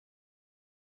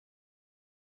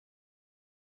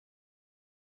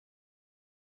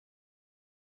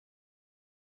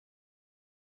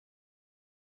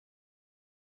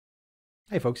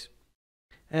Hey folks,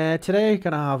 today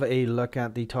gonna have a look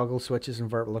at the toggle switches in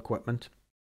Virpil equipment.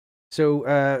 So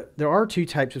there are two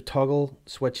types of toggle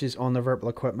switches on the Virpil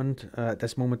equipment at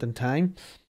this moment in time.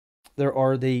 There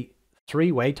are the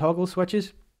three-way toggle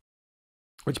switches,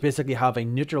 which basically have a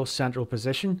neutral central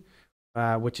position,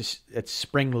 which is it's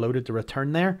spring-loaded to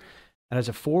return there, and has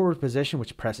a forward position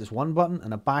which presses one button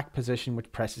and a back position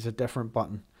which presses a different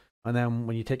button. And then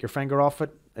when you take your finger off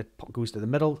it, it goes to the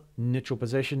middle, neutral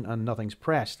position, and nothing's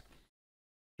pressed.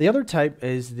 The other type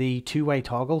is the two-way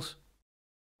toggles.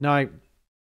 Now,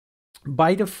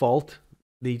 by default,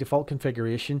 the default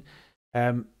configuration,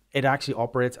 it actually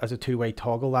operates as a two-way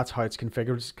toggle. That's how it's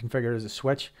configured. It's configured as a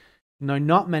switch. Now,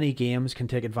 not many games can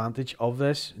take advantage of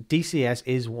this. DCS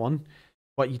is one,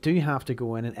 but you do have to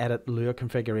go in and edit Lua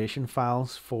configuration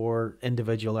files for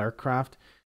individual aircraft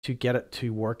to get it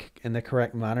to work in the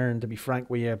correct manner. And to be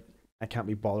frank with you, I can't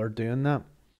be bothered doing that.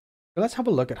 So let's have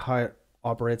a look at how it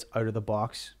operates out of the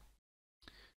box.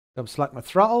 So select my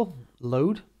throttle,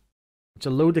 load, which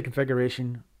will load the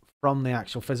configuration from the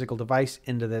actual physical device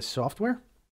into this software.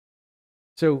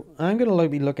 So I'm going to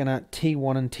be looking at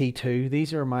T1 and T2.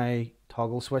 These are my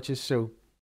toggle switches. So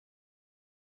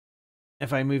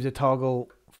if I move the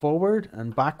toggle forward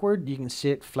and backward, you can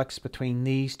see it flicks between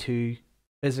these two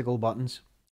physical buttons.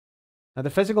 Now the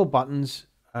physical buttons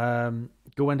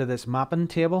go into this mapping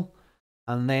table,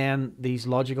 and then these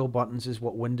logical buttons is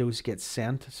what Windows gets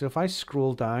sent. So if I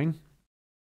scroll down,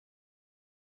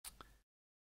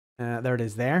 there it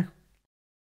is there.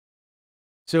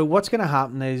 So what's going to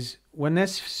happen is when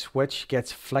this switch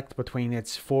gets flicked between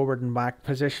its forward and back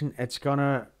position, it's going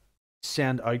to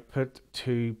send output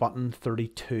to button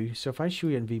 32. So if I show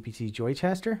you in VPC Joy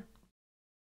Tester,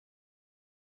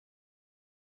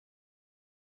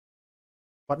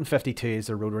 button 52 is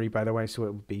a rotary, by the way, so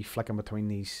it would be flicking between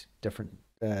these different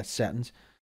settings.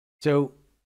 So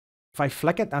if I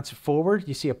flick it, that's forward.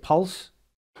 You see a pulse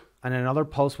and another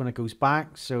pulse when it goes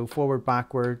back. So forward,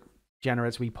 backward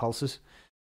generates wee pulses.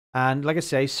 And like I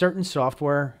say, certain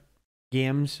software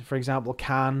games, for example,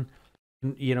 can,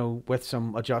 with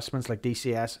some adjustments like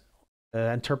DCS,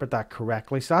 interpret that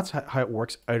correctly. So that's how it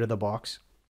works out of the box.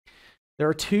 There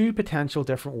are two potential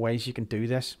different ways you can do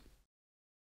this.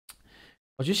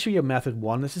 I'll just show you method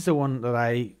one. This is the one that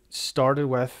I started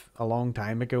with a long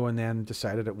time ago and then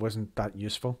decided it wasn't that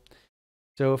useful.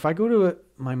 So if I go to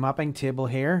my mapping table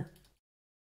here,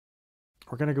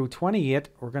 we're going to go 28.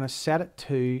 We're going to set it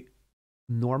to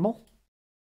normal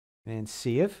and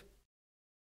save.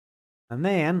 And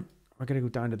then we're going to go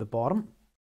down to the bottom,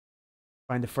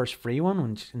 find the first free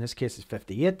one, which in this case is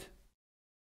 58.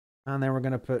 And then we're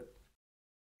going to put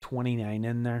 29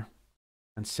 in there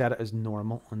and set it as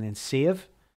normal, and then save,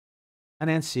 and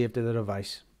then save to the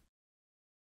device.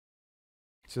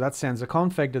 So that sends a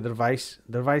config to the device.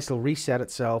 The device will reset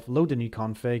itself, load the new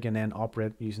config, and then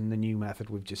operate using the new method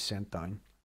we've just sent down.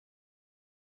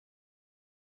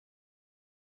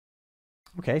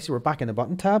 Okay, so we're back in the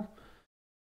button tab,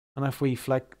 and if we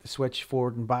flick the switch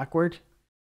forward and backward,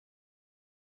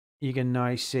 you can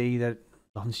now see that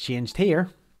nothing's changed here.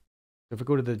 So if we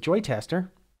go to the Joy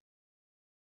Tester,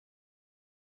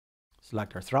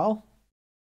 select our throttle.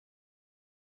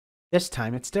 This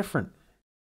time it's different.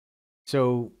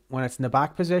 So when it's in the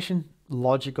back position,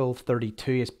 logical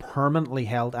 32 is permanently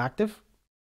held active.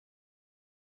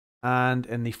 And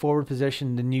in the forward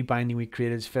position, the new binding we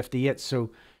created is 58. So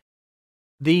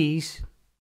these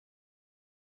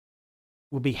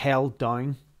will be held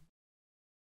down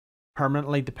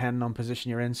permanently depending on position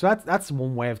you're in. So that's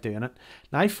one way of doing it.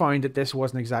 Now I found that this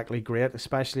wasn't exactly great,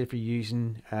 especially if you're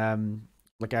using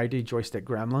like I do joystick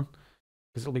gremlin,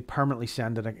 because it'll be permanently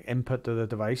sending an input to the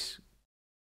device.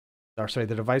 Or sorry,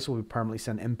 the device will be permanently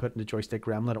sending input into joystick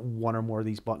gremlin at one or more of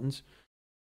these buttons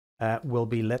will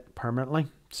be lit permanently.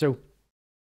 So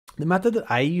the method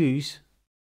that I use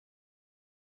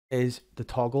is the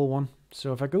toggle one.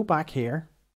 So if I go back here,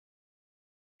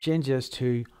 change this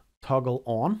to toggle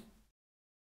on,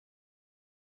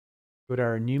 go to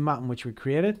our new map in which we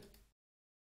created,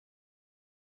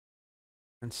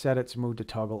 and set its mode to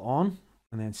toggle on,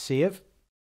 and then save.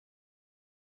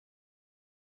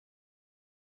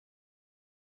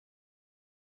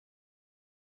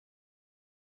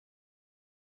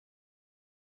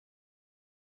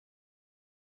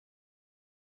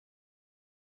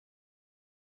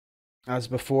 As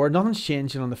before, nothing's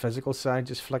changing on the physical side,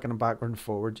 just flicking them backward and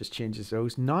forward just changes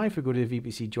those. Now if we go to the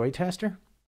VPC Joy Tester,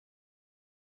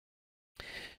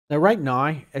 now right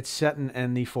now it's sitting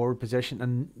in the forward position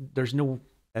and there's no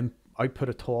output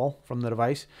at all from the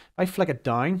device. If I flick it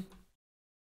down,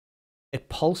 it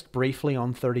pulsed briefly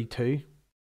on 32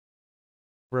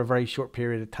 for a very short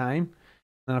period of time.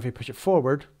 And if you push it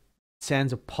forward, it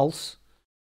sends a pulse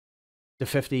to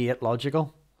 58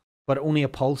 logical, but only a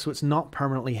pulse, so it's not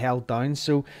permanently held down.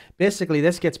 So basically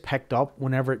this gets picked up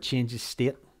whenever it changes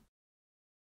state.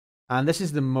 And this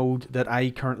is the mode that I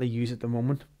currently use at the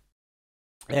moment.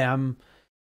 There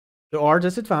are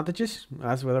disadvantages,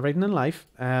 as with everything in life.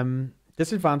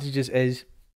 Disadvantages is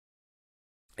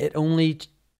it only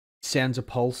sends a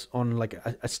pulse on like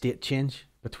a state change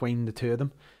between the two of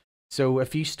them. So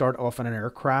if you start off in an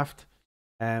aircraft,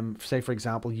 say for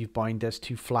example you've bound this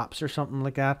to flaps or something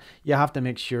like that, you have to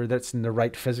make sure that it's in the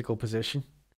right physical position.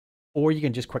 Or you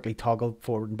can just quickly toggle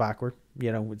forward and backward.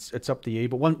 You know, it's up to you.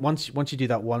 But once you do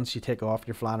that, once you take off,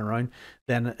 you're flying around,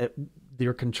 then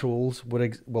your controls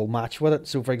will match with it.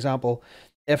 So for example,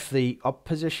 if the up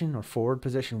position or forward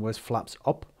position was flaps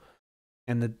up,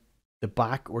 and the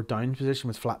back or down position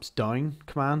was flaps down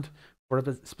command for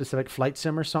a specific flight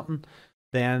sim or something,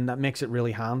 then that makes it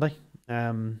really handy.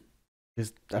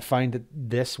 Because I find that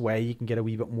this way you can get a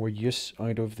wee bit more use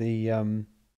out of the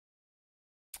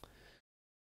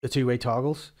two-way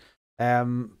toggles.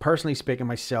 Personally speaking,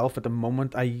 myself at the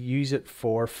moment, I use it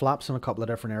for flaps on a couple of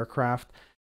different aircraft,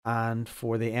 and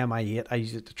for the MI8, I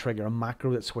use it to trigger a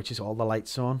macro that switches all the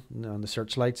lights on the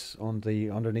searchlights on the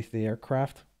underneath the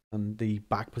aircraft, and the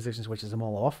back position switches them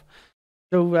all off.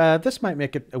 So this might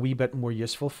make it a wee bit more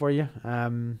useful for you.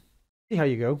 See how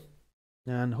you go,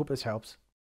 and hope this helps.